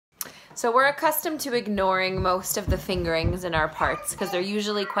So we're accustomed to ignoring most of the fingerings in our parts because they're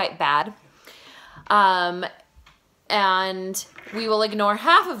usually quite bad. And we will ignore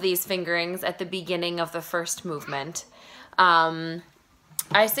half of these fingerings at the beginning of the first movement. I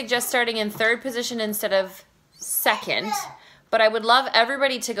suggest starting in third position instead of second, but I would love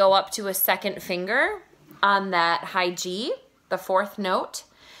everybody to go up to a second finger on that high G, the fourth note,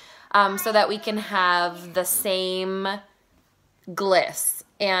 so that we can have the same gliss.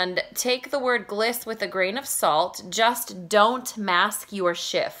 And take the word gliss with a grain of salt. Just don't mask your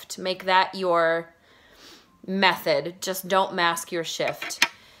shift. Make that your method. Just don't mask your shift.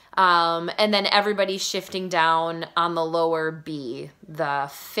 And then everybody's shifting down on the lower B, the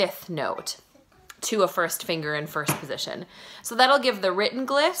fifth note, to a first finger in first position. So that'll give the written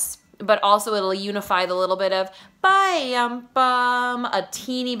gliss, but also it'll unify the little bit of bum, a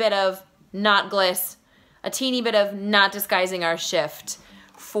teeny bit of not gliss, a teeny bit of not disguising our shift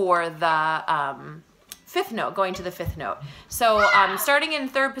for the fifth note, going to the fifth note. So starting in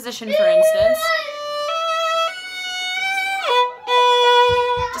third position, for instance,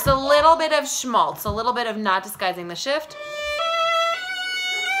 just a little bit of schmaltz, a little bit of not disguising the shift.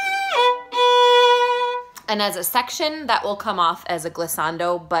 And as a section, that will come off as a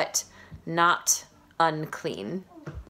glissando, but not unclean.